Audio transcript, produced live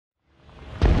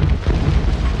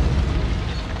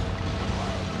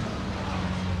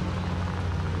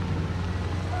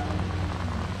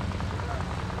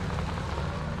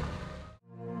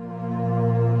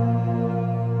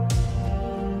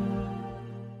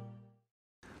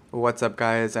What's up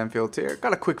guys, Anfield here.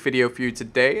 Got a quick video for you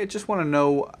today. I just want to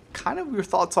know kind of your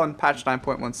thoughts on patch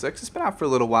 9.16. It's been out for a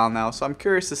little while now, so I'm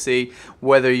curious to see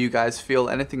whether you guys feel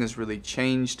anything has really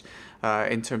changed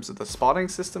in terms of the spotting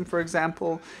system, for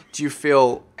example. Do you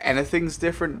feel anything's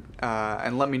different?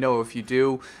 And let me know if you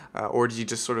do, or do you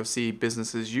just sort of see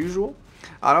business as usual?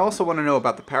 I also want to know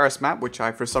about the Paris map, which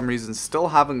I for some reason still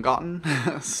haven't gotten.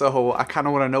 So I kind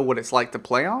of want to know what it's like to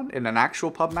play on in an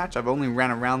actual pub match. I've only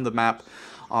ran around the map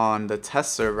on the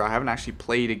test server. I haven't actually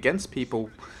played against people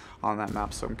on that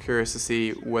map, so I'm curious to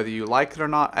see whether you like it or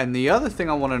not. And the other thing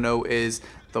I want to know is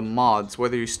the mods,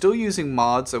 whether you're still using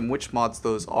mods and which mods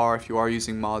those are, if you are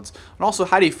using mods, and also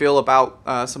how do you feel about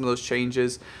some of those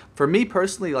changes. For me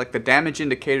personally, like the damage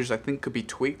indicators I think could be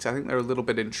tweaked. I think they're a little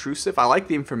bit intrusive. I like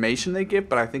the information they give,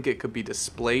 but I think it could be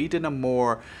displayed in a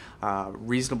more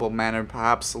reasonable manner,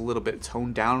 perhaps a little bit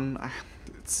toned down.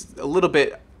 It's a little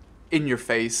bit in your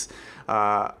face.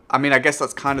 I mean, I guess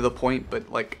that's kind of the point, but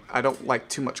like I don't like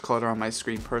too much clutter on my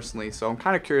screen personally, so I'm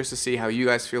kind of curious to see how you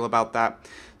guys feel about that.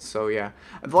 So yeah,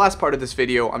 the last part of this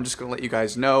video, I'm just going to let you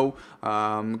guys know,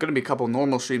 going to be a couple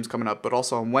normal streams coming up, but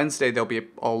also on Wednesday there'll be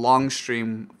a long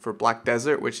stream for Black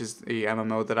Desert, which is the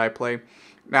MMO that I play.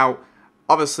 Now,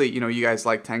 obviously, you know, you guys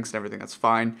like tanks and everything, that's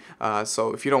fine.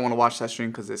 So if you don't want to watch that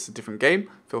stream because it's a different game,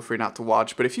 feel free not to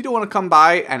watch. But if you do want to come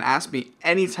by and ask me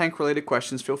any tank-related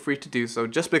questions, feel free to do so.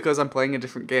 Just because I'm playing a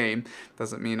different game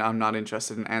doesn't mean I'm not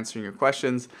interested in answering your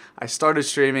questions. I started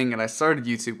streaming and I started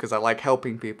YouTube because I like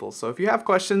helping people. So if you have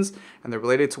questions and they're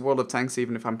related to World of Tanks,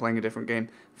 even if I'm playing a different game,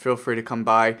 feel free to come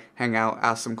by, hang out,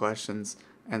 ask some questions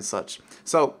and such.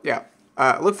 So yeah,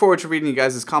 look forward to reading you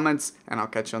guys' comments, and I'll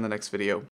catch you on the next video.